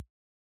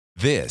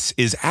This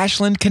is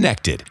Ashland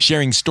Connected,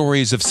 sharing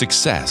stories of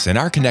success in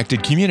our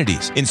connected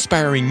communities,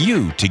 inspiring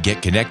you to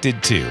get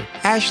connected too.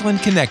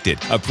 Ashland Connected,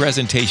 a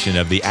presentation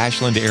of the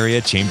Ashland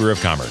Area Chamber of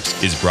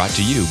Commerce, is brought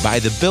to you by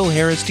the Bill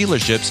Harris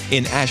dealerships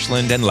in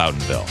Ashland and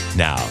Loudonville.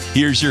 Now,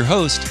 here's your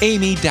host,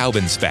 Amy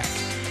Daubenspeck.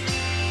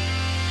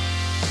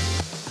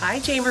 Hi,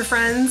 Chamber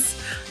friends.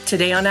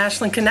 Today on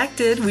Ashland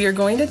Connected, we are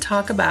going to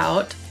talk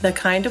about the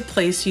kind of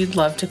place you'd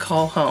love to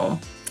call home.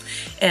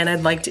 And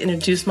I'd like to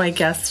introduce my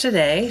guest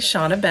today,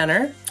 ShaNa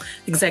Benner,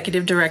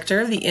 Executive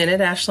Director of the Inn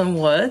at Ashland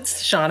Woods.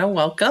 ShaNa,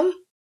 welcome.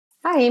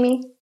 Hi,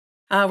 Amy.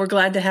 We're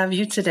glad to have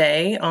you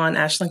today on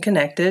Ashland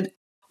Connected.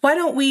 Why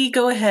don't we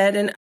go ahead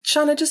and,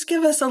 ShaNa, just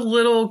give us a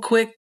little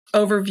quick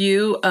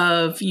overview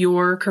of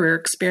your career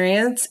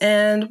experience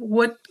and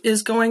what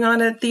is going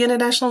on at the Inn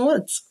at Ashland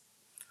Woods.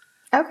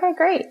 Okay,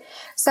 great.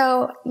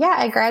 So,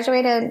 I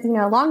graduated,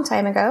 a long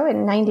time ago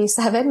in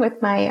 97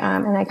 with my,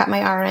 and I got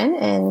my RN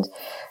and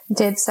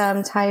did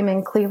some time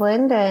in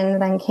Cleveland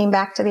and then came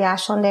back to the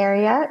Ashland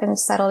area and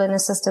settled in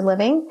assisted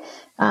living.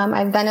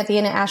 I've been at the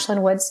Inn at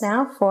Ashland Woods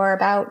now for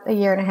about a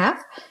year and a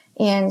half.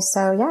 And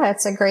so,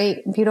 it's a great,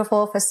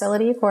 beautiful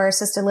facility for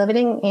assisted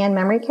living and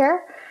memory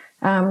care.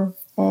 And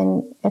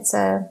it's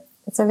a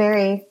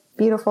very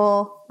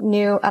beautiful,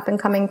 new, up and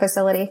coming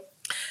facility.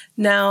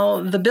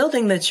 Now, the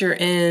building that you're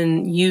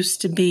in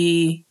used to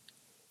be,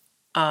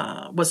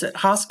 was it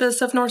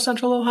Hospice of North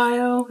Central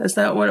Ohio? Is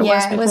that what it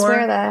was before? Yeah, it was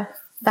where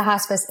the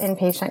hospice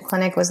inpatient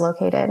clinic was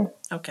located.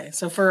 Okay,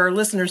 so for our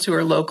listeners who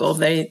are local,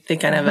 they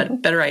kind of have a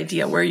better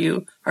idea where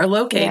you are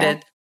located.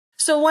 Yeah.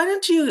 So why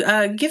don't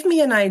you give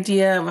me an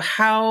idea of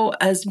how,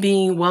 as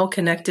being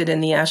well-connected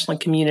in the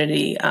Ashland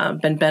community,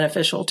 been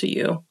beneficial to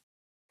you?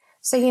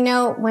 So,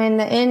 when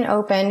the inn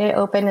opened, it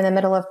opened in the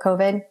middle of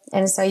COVID.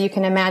 And so you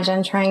can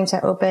imagine trying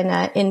to open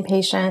an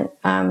inpatient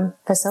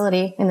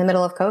facility in the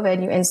middle of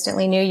COVID. You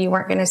instantly knew you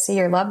weren't going to see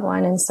your loved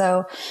one. And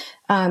so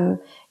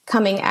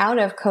coming out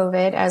of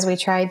COVID, as we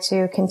tried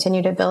to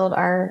continue to build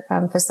our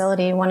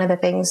facility, one of the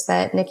things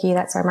that Nikki,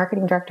 that's our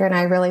marketing director, and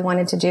I really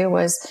wanted to do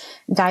was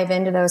dive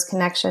into those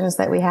connections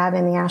that we have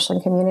in the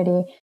Ashland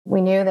community.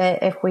 We knew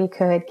that if we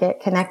could get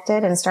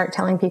connected and start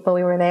telling people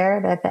we were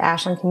there, that the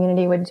Ashland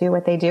community would do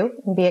what they do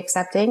and be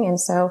accepting. And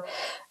so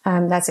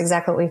that's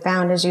exactly what we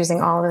found, is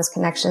using all of those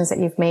connections that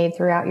you've made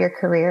throughout your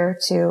career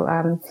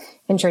to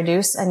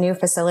introduce a new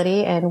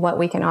facility and what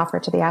we can offer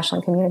to the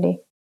Ashland community.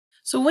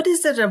 So what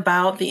is it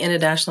about the Inn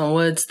at Ashland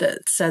Woods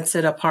that sets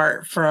it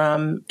apart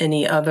from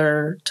any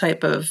other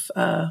type of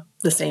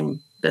the same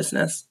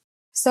business?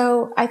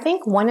 So I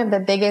think one of the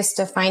biggest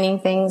defining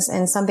things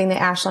and something that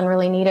Ashland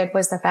really needed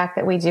was the fact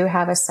that we do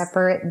have a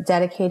separate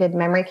dedicated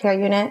memory care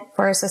unit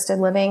for assisted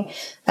living.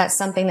 That's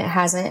something that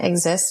hasn't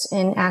existed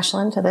in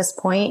Ashland to this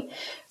point.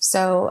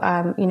 So,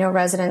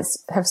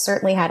 residents have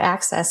certainly had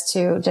access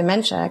to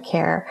dementia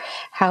care.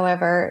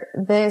 However,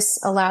 this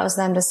allows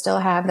them to still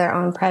have their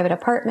own private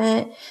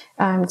apartment,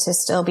 to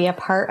still be a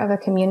part of a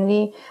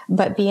community,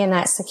 but be in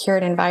that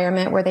secured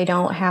environment where they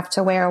don't have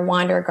to wear a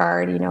wander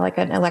guard, like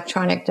an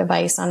electronic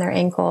device on their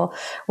ankle,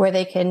 where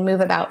they can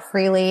move about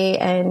freely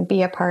and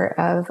be a part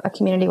of a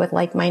community with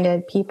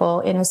like-minded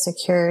people in a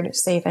secured,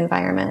 safe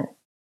environment.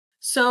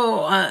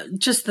 So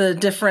just the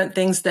different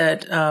things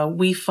that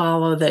we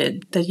follow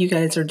that you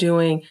guys are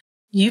doing,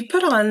 you've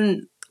put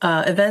on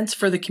events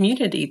for the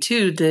community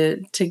too,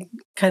 to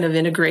kind of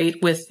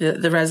integrate with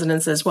the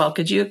residents as well.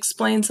 Could you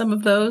explain some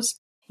of those?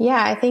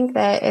 Yeah, I think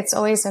that it's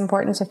always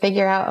important to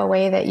figure out a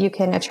way that you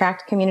can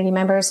attract community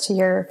members to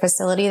your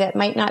facility that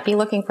might not be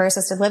looking for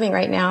assisted living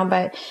right now,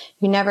 but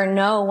you never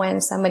know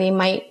when somebody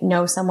might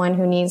know someone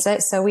who needs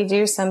it. So we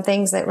do some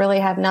things that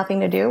really have nothing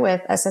to do with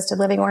assisted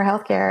living or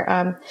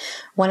healthcare.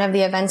 One of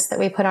the events that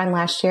we put on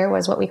last year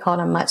was what we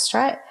called a mutt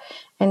strut.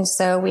 And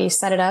so we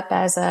set it up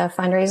as a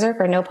fundraiser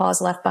for No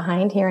Paws Left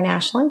Behind here in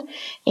Ashland.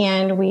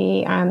 And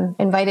we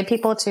invited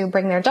people to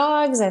bring their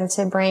dogs and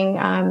to bring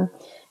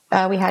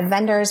we had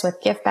vendors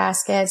with gift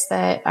baskets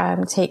that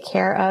take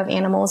care of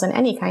animals in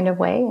any kind of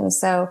way. And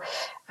so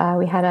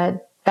we had a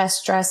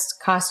best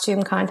dressed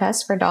costume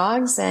contest for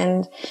dogs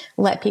and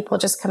let people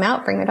just come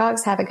out, bring their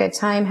dogs, have a good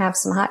time, have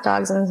some hot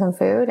dogs and some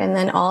food. And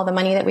then all the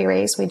money that we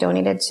raised, we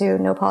donated to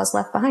No Paws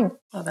Left Behind.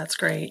 Oh, that's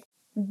great.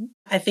 Mm-hmm.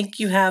 I think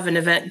you have an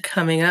event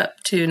coming up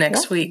too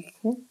next week.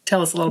 Yeah.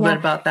 Tell us a little bit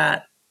about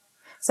that.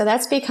 So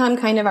that's become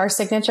kind of our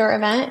signature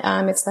event.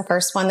 It's the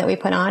first one that we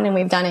put on, and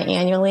we've done it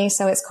annually.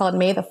 So it's called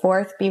May the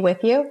 4th Be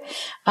With You.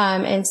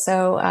 And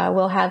so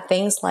we'll have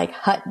things like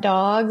hot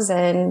dogs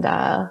and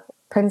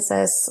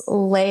Princess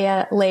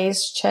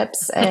Lay's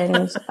chips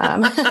and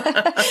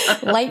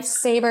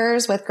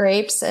lightsabers with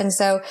grapes. And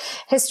so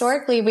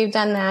historically, we've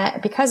done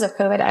that because of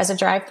COVID as a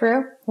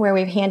drive-through where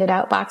we've handed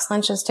out box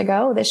lunches to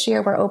go. This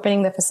year, we're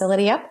opening the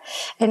facility up.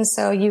 And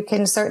so you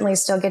can certainly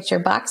still get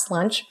your box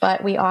lunch,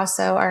 but we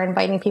also are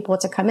inviting people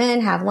to come in,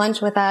 have lunch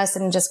with us,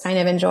 and just kind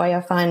of enjoy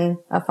a fun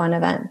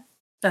event.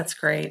 That's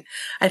great.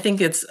 I think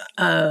it's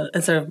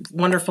a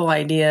wonderful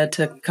idea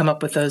to come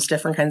up with those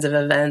different kinds of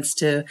events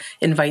to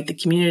invite the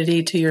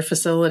community to your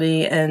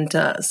facility. And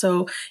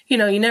so, you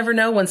never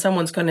know when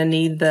someone's going to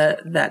need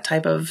that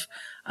type of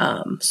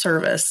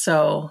service.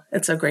 So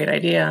it's a great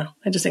idea.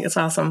 I just think it's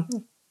awesome.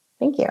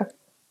 Thank you.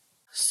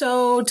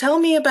 So tell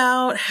me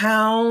about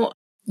how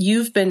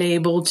you've been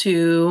able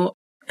to,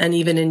 and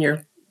even in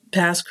your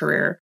past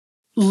career,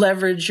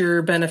 leverage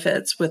your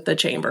benefits with the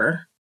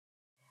chamber.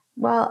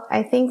 Well,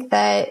 I think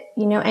that,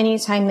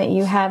 anytime that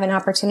you have an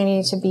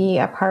opportunity to be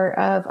a part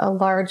of a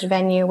large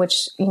venue,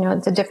 which,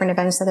 the different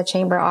events that the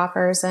chamber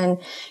offers, and,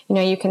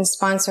 you can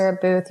sponsor a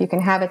booth, you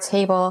can have a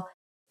table,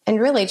 and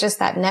really just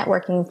that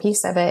networking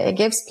piece of it, it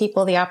gives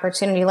people the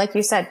opportunity. Like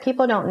you said,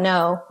 people don't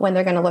know when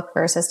they're going to look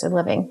for assisted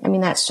living. I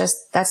mean, that's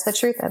the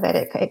truth of it.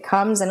 It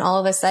comes and all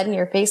of a sudden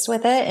you're faced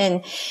with it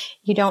and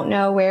you don't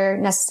know where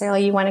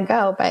necessarily you want to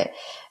go. But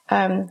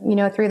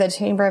through the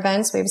chamber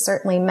events, we've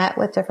certainly met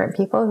with different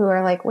people who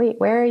are like, wait,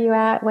 where are you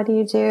at? What do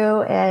you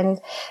do? And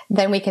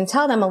then we can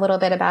tell them a little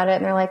bit about it.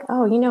 And they're like,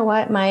 oh, you know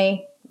what?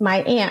 My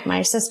aunt,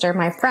 my sister,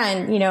 my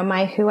friend,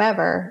 my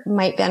whoever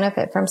might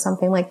benefit from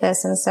something like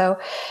this. And so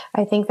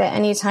I think that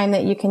anytime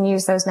that you can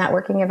use those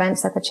networking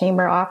events that the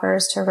chamber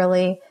offers to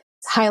really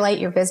highlight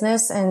your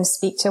business and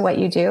speak to what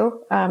you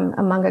do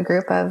among a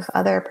group of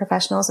other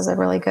professionals is a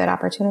really good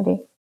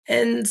opportunity.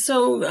 And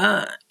so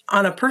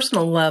on a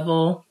personal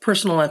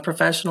and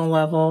professional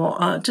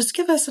level, just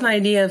give us an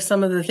idea of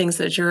some of the things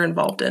that you're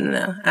involved in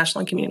the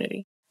Ashland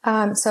community.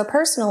 So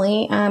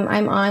personally,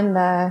 I'm on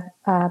the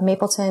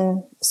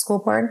Mapleton School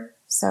Board.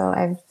 So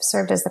I've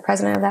served as the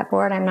president of that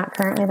board. I'm not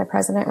currently the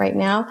president right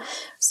now.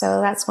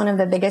 So that's one of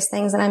the biggest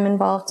things that I'm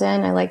involved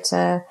in. I like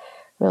to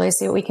really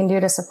see what we can do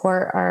to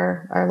support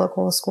our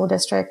local school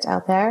district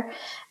out there.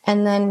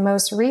 And then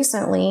most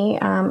recently,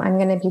 I'm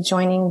going to be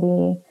joining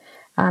the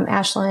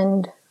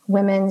Ashland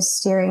Women's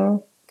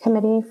Steering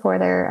Committee for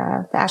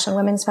the Ashland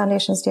Women's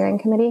Foundation Steering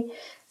Committee.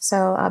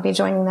 So I'll be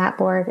joining that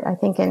board, I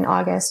think in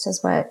August is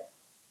what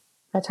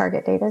the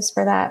target date is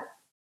for that.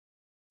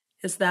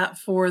 Is that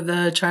for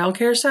the Child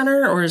Care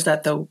Center or is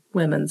that the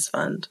Women's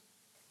Fund?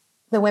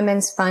 The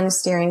Women's Fund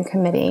Steering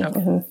Committee. Okay.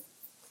 Mm-hmm.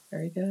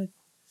 Very good.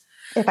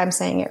 If I'm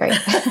saying it right.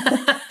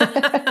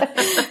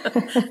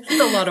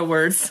 It's a lot of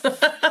words.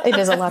 It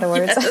is a lot of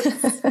words.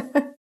 Yes.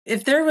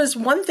 If there was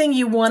one thing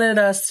you wanted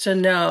us to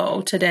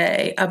know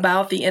today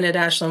about the Inn at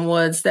Ashland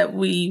Woods that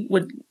we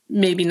would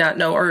maybe not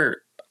know, or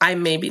I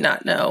maybe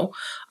not know,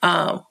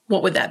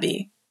 what would that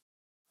be?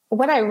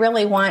 What I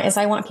really want is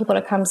I want people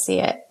to come see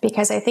it,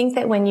 because I think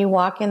that when you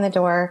walk in the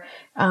door,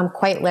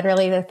 quite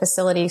literally the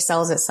facility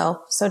sells itself,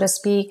 so to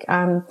speak.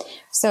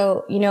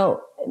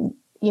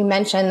 You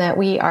mentioned that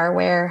we are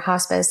where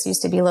hospice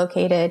used to be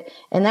located,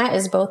 and that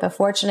is both a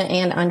fortunate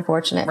and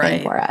unfortunate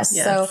thing for us.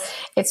 Yes. So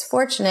it's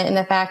fortunate in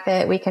the fact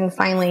that we can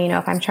finally,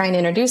 if I'm trying to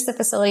introduce the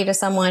facility to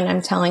someone,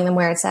 I'm telling them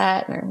where it's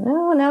at, and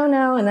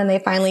no. And then they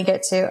finally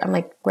get to, I'm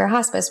like, where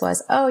hospice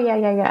was. Oh, yeah.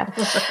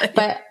 Right.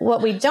 But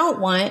what we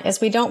don't want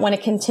is we don't want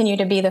to continue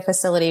to be the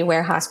facility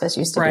where hospice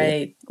used to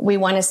be. We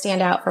want to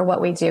stand out for what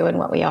we do and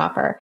what we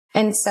offer.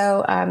 And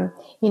so,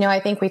 I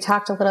think we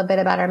talked a little bit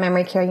about our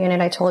memory care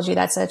unit. I told you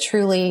that's a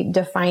truly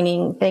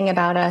defining thing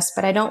about us,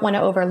 but I don't want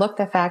to overlook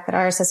the fact that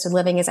our assisted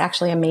living is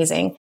actually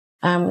amazing.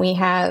 We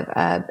have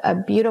a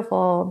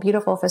beautiful,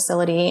 beautiful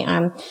facility,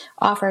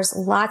 offers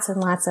lots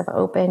and lots of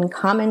open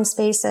common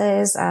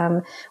spaces.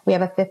 We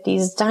have a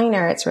 50s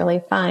diner. It's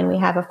really fun. We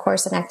have, of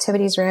course, an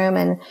activities room,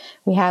 and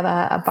we have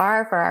a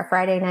bar for our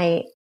Friday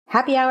night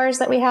happy hours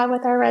that we have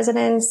with our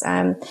residents.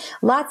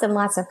 Lots and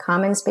lots of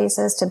common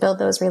spaces to build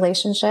those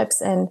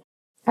relationships. And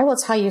I will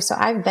tell you, so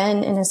I've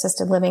been in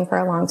assisted living for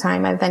a long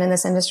time. I've been in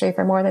this industry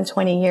for more than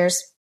 20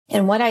 years.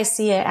 And what I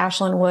see at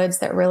Ashland Woods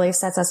that really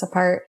sets us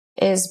apart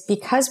is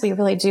because we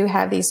really do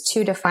have these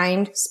two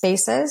defined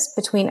spaces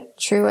between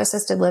true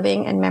assisted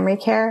living and memory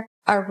care,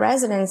 our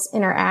residents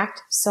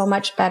interact so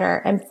much better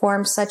and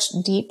form such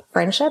deep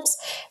friendships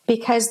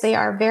because they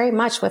are very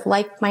much with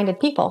like-minded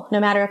people,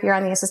 no matter if you're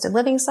on the assisted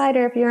living side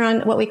or if you're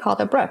on what we call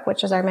the Brook,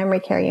 which is our memory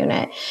care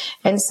unit.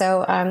 And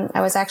so I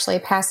was actually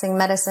passing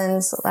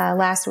medicines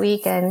last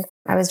week, and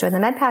I was doing the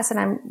med pass, and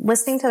I'm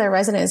listening to the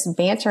residents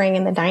bantering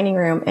in the dining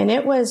room, and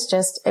it was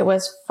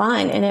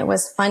fun and it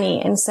was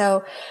funny. And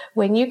so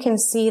when you can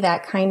see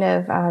that kind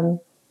of,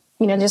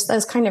 just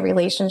those kind of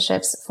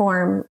relationships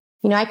form,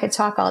 I could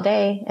talk all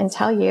day and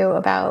tell you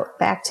about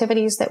the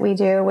activities that we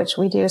do, which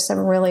we do some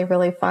really,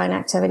 really fun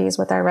activities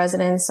with our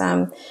residents.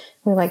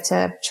 We like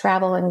to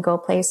travel and go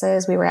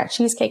places. We were at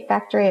Cheesecake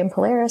Factory in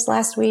Polaris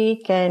last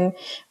week, and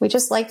we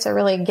just like to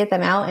really get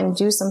them out and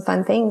do some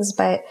fun things.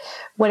 But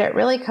what it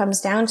really comes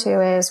down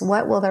to is,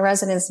 what will the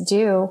residents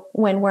do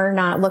when we're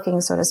not looking,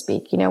 so to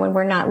speak? When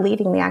we're not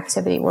leading the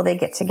activity, will they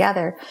get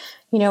together?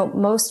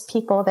 Most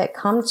people that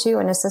come to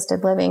an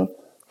assisted living,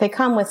 they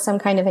come with some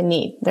kind of a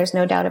need. There's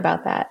no doubt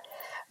about that.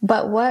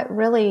 But what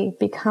really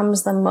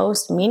becomes the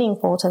most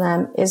meaningful to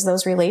them is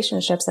those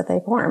relationships that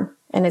they form.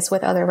 And it's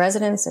with other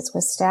residents, it's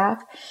with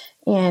staff.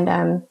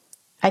 And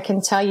I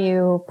can tell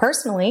you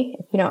personally,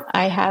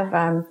 I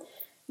have,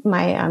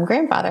 my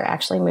grandfather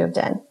actually moved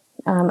in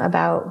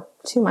about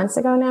 2 months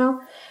ago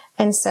now.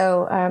 And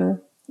so,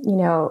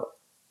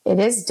 it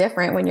is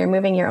different when you're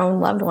moving your own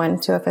loved one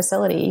to a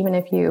facility, even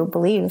if you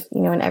believe,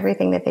 in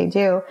everything that they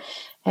do.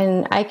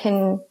 And I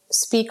can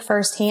speak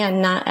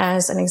firsthand, not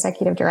as an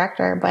executive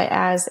director, but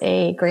as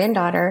a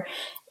granddaughter,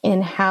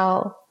 in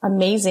how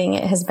amazing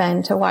it has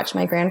been to watch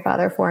my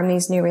grandfather form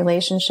these new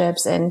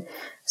relationships and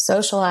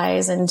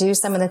socialize and do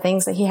some of the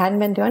things that he hadn't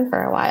been doing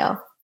for a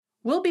while.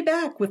 We'll be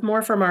back with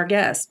more from our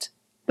guest.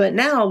 But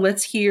now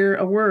let's hear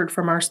a word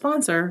from our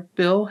sponsor,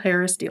 Bill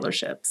Harris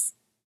Dealerships.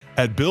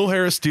 At Bill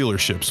Harris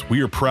Dealerships,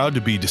 we are proud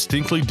to be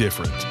distinctly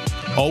different.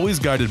 Always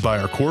guided by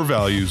our core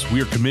values,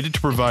 we are committed to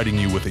providing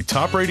you with a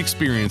top-rate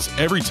experience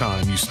every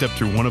time you step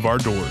through one of our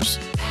doors.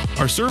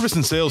 Our service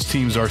and sales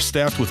teams are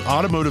staffed with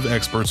automotive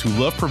experts who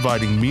love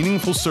providing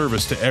meaningful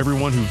service to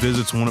everyone who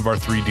visits one of our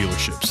 3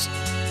 dealerships.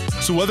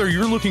 So whether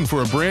you're looking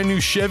for a brand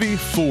new Chevy,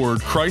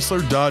 Ford,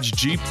 Chrysler, Dodge,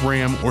 Jeep,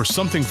 Ram, or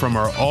something from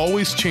our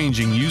always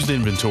changing used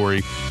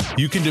inventory,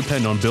 you can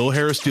depend on Bill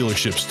Harris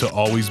Dealerships to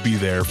always be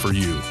there for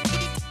you.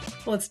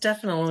 Well, it's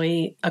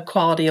definitely a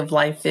quality of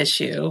life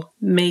issue,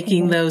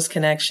 making those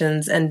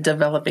connections and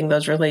developing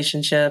those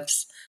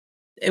relationships.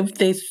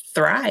 They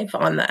thrive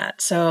on that.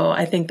 So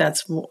I think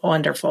that's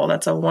wonderful.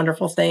 That's a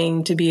wonderful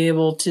thing to be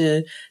able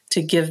to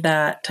give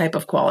that type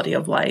of quality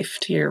of life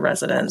to your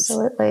residents.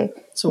 Absolutely.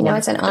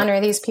 It's an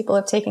honor. These people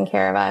have taken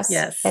care of us.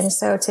 Yes. And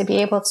so to be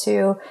able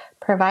to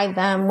provide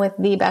them with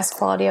the best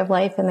quality of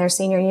life in their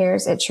senior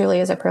years, it truly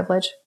is a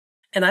privilege.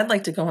 And I'd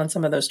like to go on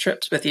some of those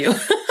trips with you.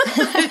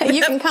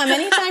 You can come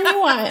anytime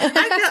you want.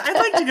 I'd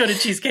like to go to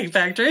Cheesecake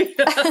Factory.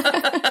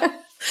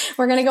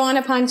 We're going to go on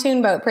a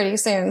pontoon boat pretty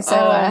soon. So,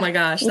 oh my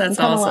gosh, that's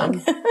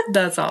awesome.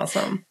 That's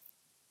awesome.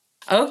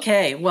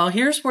 Okay, well,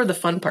 here's where the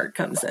fun part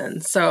comes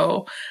in.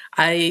 So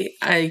I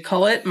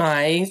call it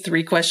my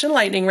 3-question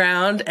lightning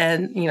round,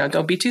 and,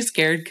 don't be too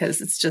scared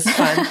because it's just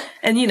fun.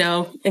 And,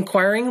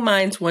 inquiring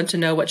minds want to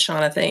know what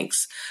ShaNa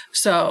thinks.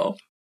 So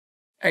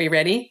are you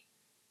ready?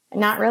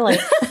 Not really.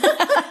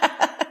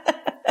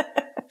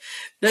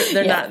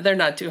 They're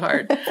not too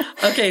hard.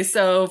 Okay,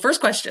 so first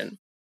question.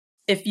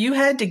 If you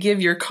had to give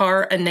your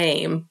car a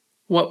name,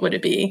 what would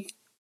it be?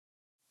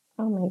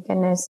 Oh my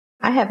goodness.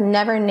 I have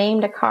never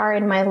named a car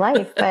in my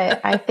life,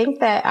 but I think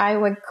that I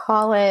would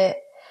call it,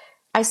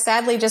 I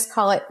sadly just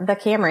call it the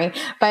Camry,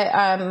 but,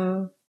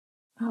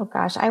 oh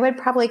gosh, I would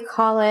probably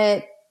call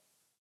it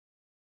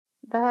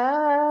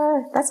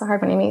that's a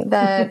hard one to me.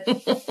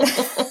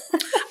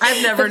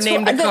 I've never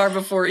named a car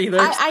before either.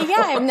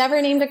 I've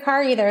never named a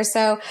car either.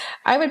 So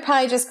I would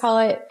probably just call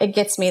it, It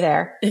Gets Me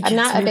There. I'm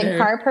not a big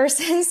car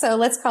person, so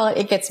let's call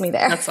it Gets Me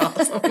There. That's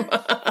awesome.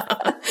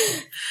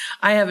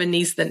 I have a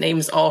niece that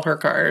names all her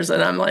cars,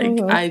 and I'm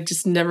like, I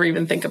just never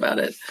even think about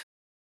it.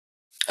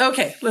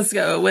 Okay, let's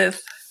go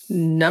with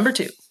number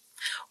 2.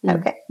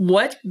 Okay.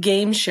 What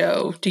game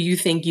show do you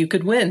think you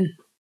could win?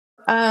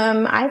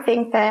 I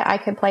think that I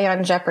could play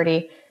on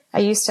Jeopardy.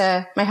 My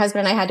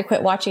husband and I had to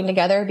quit watching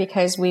together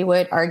because we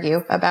would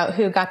argue about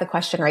who got the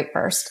question right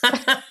first.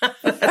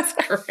 That's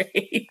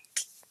great.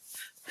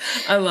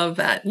 I love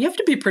that. You have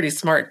to be pretty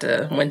smart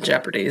to win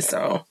Jeopardy,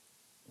 so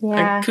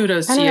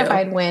kudos to you. I don't know if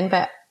I'd win,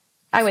 but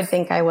I would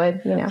think I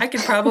would, I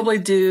could probably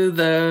do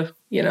the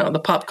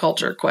pop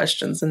culture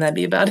questions, and that'd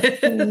be about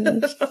it.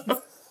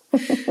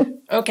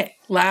 Okay,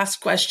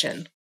 last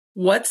question.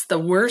 What's the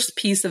worst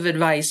piece of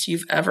advice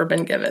you've ever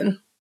been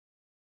given?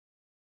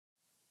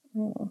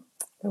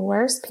 The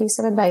worst piece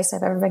of advice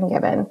I've ever been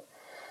given.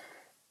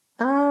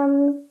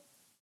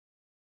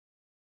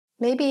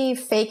 Maybe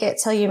fake it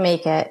till you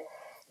make it,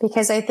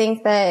 because I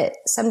think that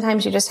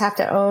sometimes you just have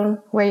to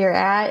own where you're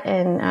at.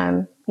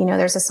 And,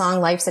 there's a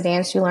song, Life's a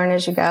Dance You Learn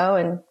As You Go.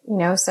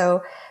 And,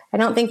 so I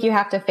don't think you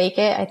have to fake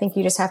it. I think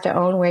you just have to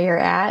own where you're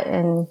at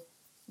and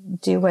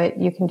do what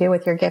you can do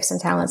with your gifts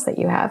and talents that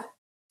you have.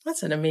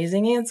 That's an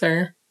amazing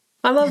answer.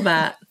 I love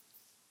that.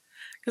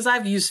 Because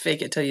I've used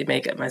fake it till you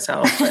make it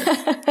myself.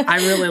 But I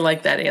really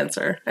like that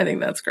answer. I think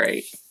that's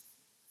great.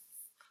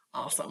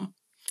 Awesome.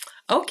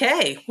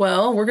 Okay.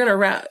 Well, we're going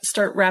to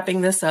start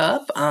wrapping this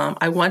up.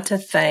 I want to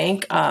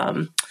thank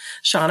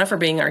ShaNa for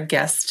being our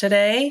guest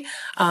today.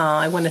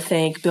 I want to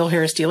thank Bill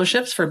Harris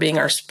Dealerships for being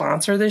our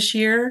sponsor this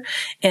year.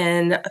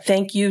 And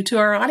thank you to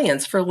our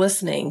audience for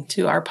listening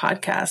to our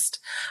podcast.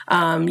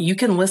 You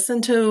can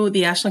listen to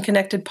the Ashland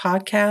Connected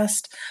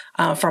podcast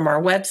from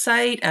our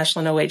website,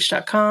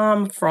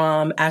 ashlandoh.com,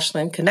 from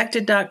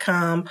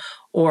ashlandconnected.com,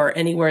 or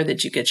anywhere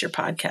that you get your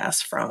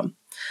podcasts from.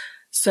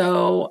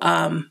 So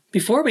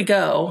before we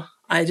go,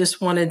 I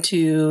just wanted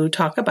to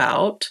talk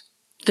about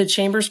the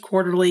Chamber's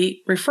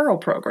quarterly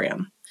referral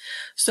program.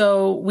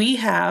 So we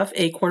have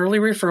a quarterly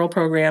referral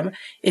program.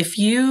 If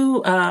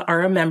you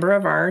are a member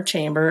of our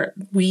chamber,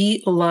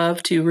 we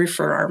love to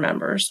refer our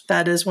members.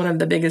 That is one of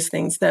the biggest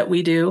things that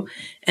we do,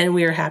 and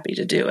we are happy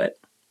to do it.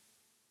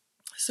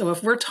 So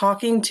if we're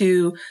talking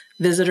to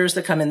visitors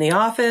that come in the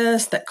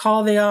office, that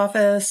call the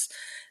office,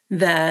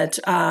 that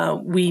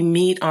we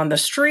meet on the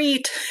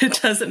street.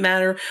 It doesn't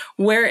matter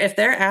where, if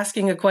they're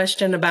asking a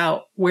question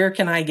about where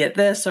can I get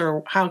this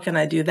or how can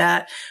I do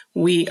that,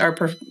 we are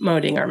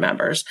promoting our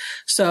members.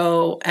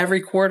 So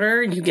every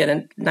quarter you get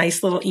a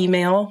nice little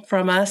email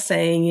from us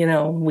saying,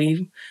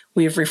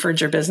 we've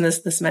referred your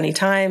business this many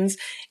times,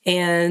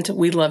 and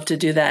we love to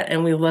do that.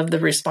 And we love the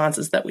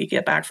responses that we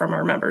get back from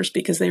our members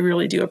because they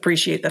really do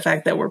appreciate the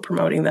fact that we're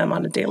promoting them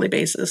on a daily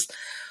basis.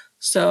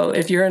 So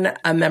if you're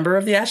a member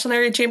of the Ashland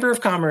Area Chamber of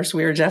Commerce,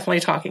 we are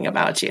definitely talking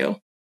about you.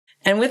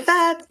 And with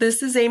that,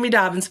 this is Amy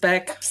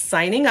Dobbins-Beck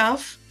signing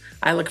off.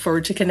 I look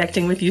forward to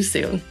connecting with you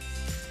soon.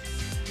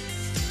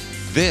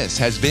 This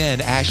has been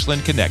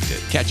Ashland Connected.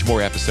 Catch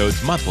more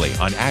episodes monthly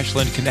on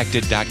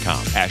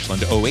ashlandconnected.com,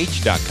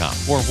 ashlandoh.com,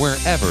 or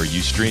wherever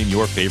you stream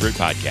your favorite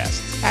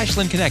podcasts.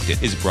 Ashland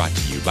Connected is brought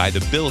to you by the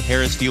Bill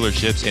Harris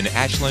dealerships in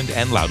Ashland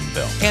and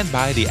Loudonville, and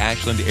by the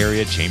Ashland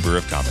Area Chamber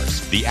of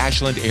Commerce. The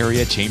Ashland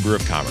Area Chamber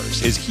of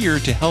Commerce is here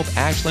to help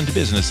Ashland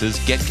businesses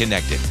get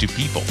connected to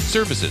people,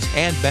 services,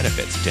 and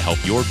benefits to help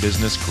your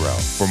business grow.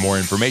 For more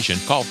information,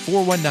 call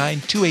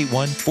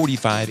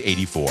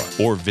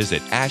 419-281-4584 or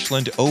visit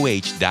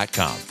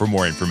ashlandoh.com for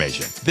more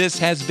information. This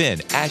has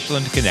been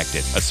Ashland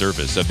Connected, a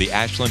service of the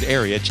Ashland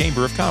Area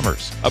Chamber of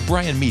Commerce, a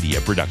Bryan Media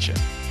production.